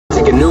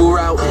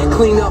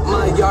clean up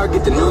my yard,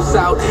 get the noose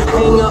out,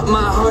 hang up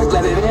my heart,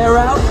 let it air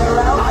out.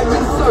 I've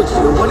been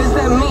searching, what does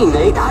that mean,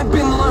 Nate? I've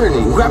been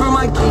learning, grabbing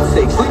my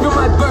keepsakes, leaving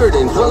my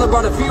burdens. Well, I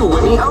brought a few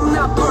with me, I'm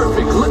not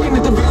perfect. Looking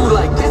at the view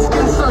like this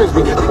concerns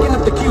me. Picking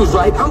up the cues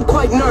right, I'm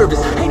quite nervous.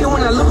 Hate it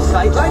when I lose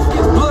sight, life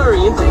gets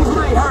blurry and things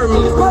might hurt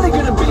me. It's probably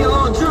gonna be a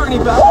long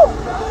journey, but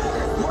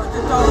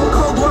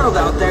cold world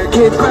out there,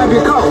 kids, grab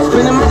your coats.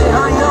 Been a minute,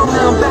 I know,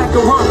 now I'm back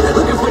around,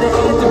 looking for the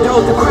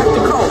antidote to crack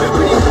the code.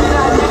 Pretty shit,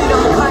 I admit it, I'm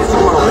a classic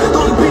mode. The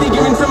only pity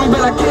given to me,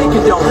 but I can't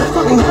condone.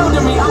 Fucking hell to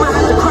me, I'ma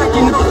have to crack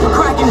your nose for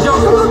cracking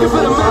jokes. I'm looking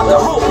for the map to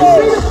hope.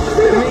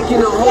 Been making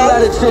a whole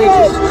lot of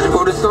changes.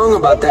 Wrote a song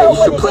about that, you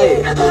should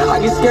play it. I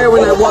get scared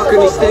when I walk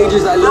on these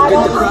stages. I look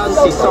at the crowd and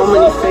see so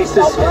many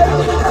faces.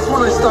 That's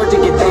when I start to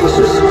get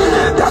anxious.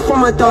 That's when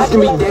my thoughts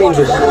can be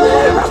dangerous.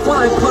 That's when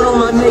I put on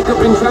my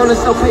makeup and drown in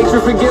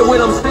self-hatred. Forget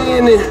what I'm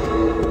saying and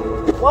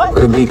what?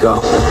 Where'd the beat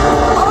go? Oh,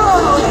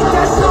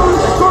 that's something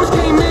that first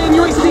came in.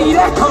 You ain't see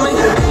that coming.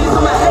 Hands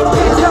on my head,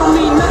 can't tell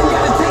me nothing.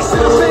 Got a taste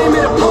of the fame,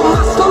 it'll pull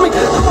my stomach.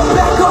 Throw it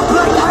back up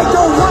like I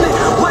don't want it.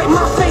 Wipe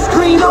my face,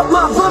 clean up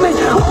my vomit.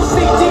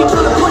 OCD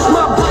trying to push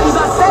my buttons.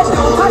 I said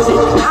don't touch it.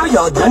 Now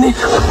y'all done it.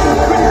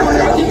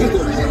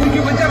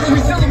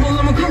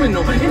 I'm a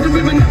criminal.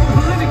 Independent,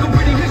 political,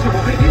 pretty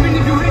miserable. Even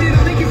if you hate it,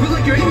 I think you feel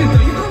like you're in it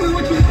though. You call me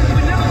what you want,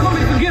 but never call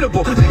me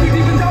forgettable. Think you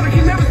even doubt I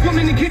can never swim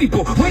in the kiddie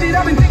pool. Waited,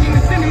 I've been thinking the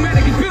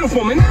cinematic is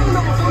beautiful, man. I don't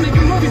know if I'm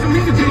making movies or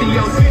music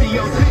videos.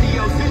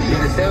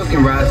 Yeah, the sales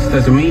can rise,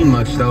 doesn't mean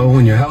much though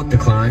when your health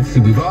declines. See,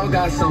 we've all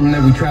got something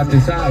that we trapped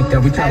inside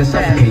that we try to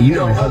suffocate. You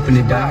know, hoping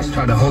it dies,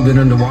 try to hold it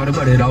underwater,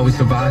 but it always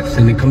survives.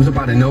 And it comes up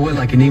out of nowhere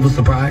like an evil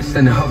surprise.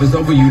 Then it hovers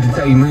over you to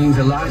tell you millions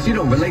of lies. You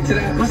don't relate to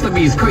that? Must not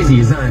be as crazy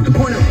as I am. The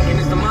point I'm making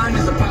is the mind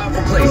is a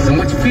powerful place, and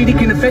what you feed it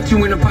can affect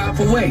you in a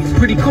powerful way. It's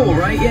pretty cool,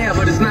 right? Yeah,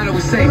 but it's not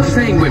always safe. Just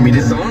hang with me,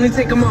 this will only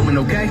take a moment,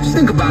 okay? Just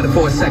think about it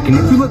for a second.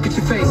 If you look at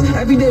your face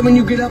every day when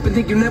you get up and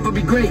think you'll never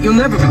be great, you'll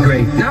never be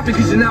great. Not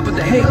because you're not, but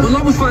the hate will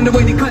always find a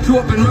way to cut you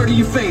up and murder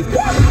your faith. Look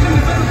at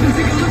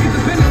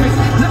the benefits,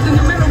 left in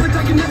the middle, but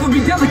I can never be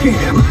delicate.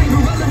 Mind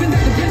irrelevant,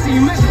 that depends on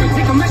you measurement.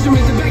 Take a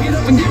measurement to back it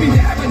up and give me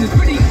the evidence.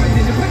 Pretty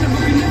evident,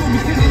 dependable can never be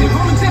tentative.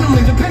 I'm a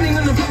gentleman, depending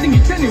on if I think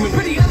you're genuine.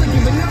 Pretty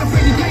elegant, but not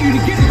afraid to tell you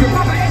to get it. Grab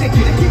proper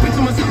etiquette, I keep it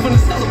to myself when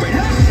I celebrate.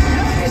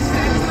 It's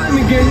that time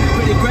again,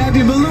 ready, grab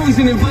your balloons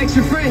and invite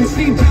your friends.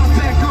 Seatbelts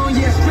back on,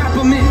 yeah, strap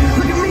them in.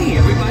 Look at me,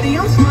 everybody,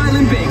 I'm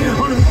smiling big.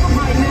 On a road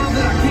right now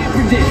that I can't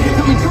predict.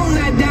 Tell me tone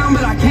that down,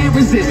 but I can't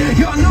resist.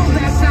 Y'all know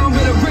that sound,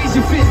 better raise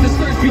your fist. The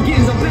search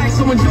begins, I'm back,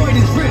 so enjoy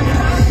this trip.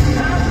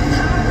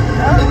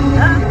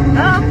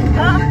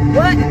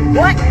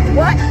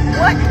 What?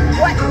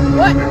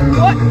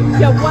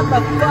 Yo, what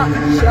the fuck,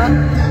 Chuck?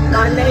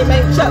 My name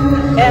ain't Chuck,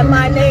 and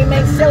my name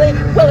ain't Silly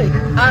Willie.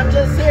 I'm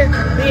just here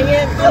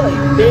being Philly,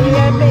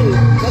 being me.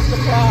 What's the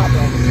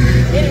problem?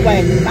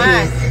 Anyway,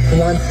 bye.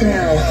 Wants to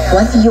know,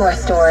 what's your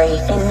story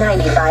in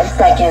 95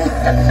 seconds?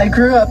 I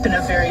grew up in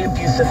a very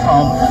abusive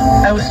home.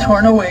 I was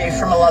torn away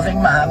from a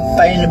loving mom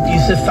by an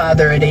abusive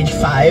father at age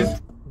 5.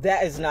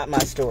 That is not my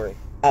story.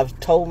 I've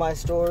told my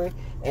story,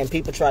 and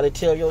people try to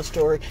tell your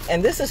story,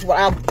 and this is what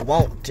I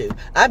won't do.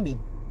 I'd be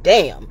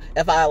damned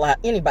if I allow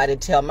anybody to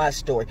tell my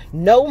story.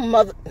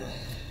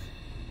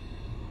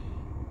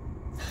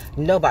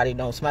 Nobody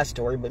knows my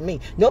story but me.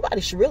 Nobody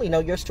should really know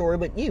your story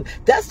but you.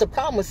 That's the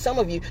problem with some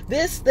of you.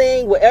 This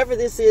thing, whatever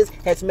this is,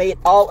 has made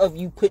all of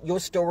you put your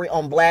story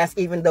on blast,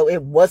 even though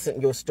it wasn't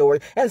your story.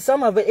 And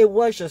some of it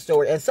was your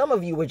story. And some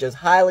of you were just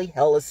highly,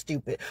 hella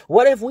stupid.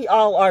 What if we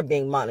all are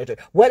being monitored?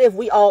 What if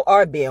we all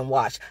are being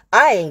watched?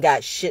 I ain't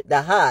got shit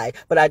to hide.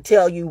 But I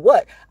tell you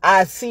what,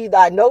 I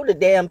know the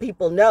damn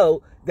people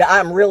know that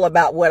I'm real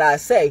about what I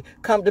say.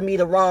 Come to me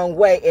the wrong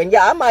way. And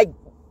yeah, I might...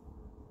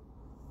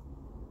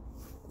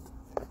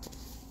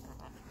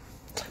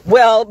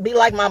 Well, be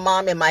like my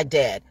mom and my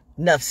dad.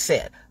 Enough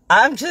said.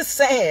 I'm just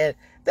saying,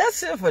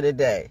 that's it for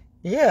today.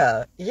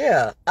 Yeah,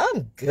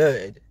 I'm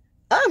good.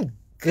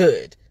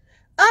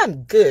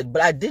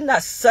 But I did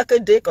not suck a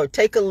dick or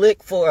take a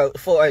lick for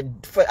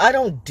I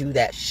don't do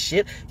that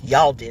shit.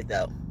 Y'all did,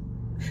 though.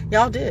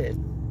 Y'all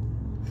did.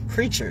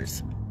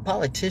 Preachers,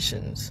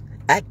 politicians,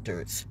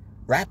 actors,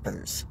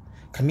 rappers,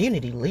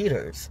 community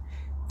leaders,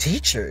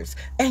 teachers,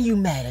 and you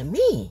mad at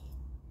me.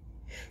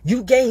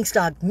 You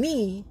gang-stalked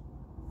me.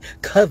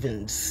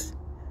 Covens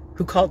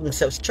who call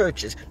themselves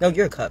churches. No,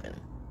 you're a coven.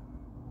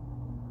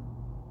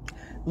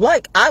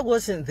 Like I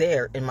wasn't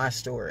there in my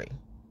story.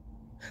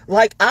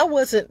 Like I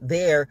wasn't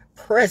there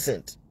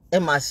present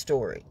in my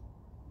story.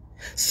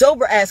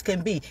 Sober as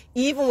can be,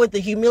 even with the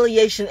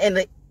humiliation and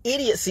the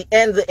idiocy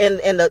and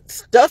the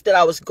stuff that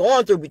I was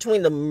going through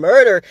between the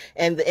murder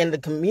and the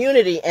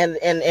community and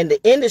the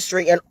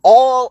industry and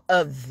all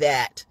of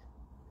that.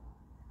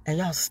 And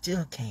y'all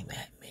still came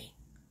at me.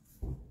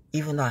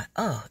 Even though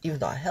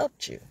I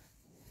helped you.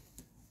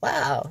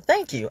 Wow.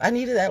 Thank you. I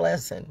needed that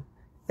lesson.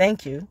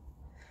 Thank you.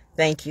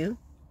 Thank you.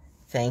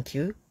 Thank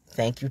you.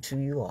 Thank you to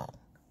you all.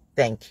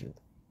 Thank you.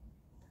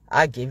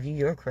 I give you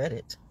your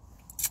credit.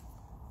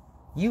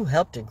 You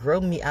helped to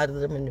grow me out of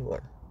the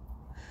manure.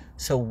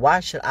 So why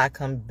should I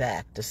come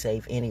back to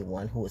save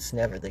anyone who was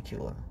never the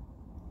cure?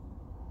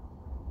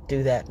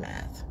 Do that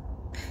math.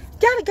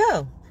 Gotta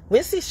go.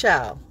 Wednesday's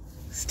child.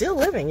 Still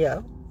living,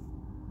 yo.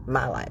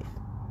 My life.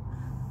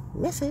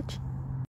 Message.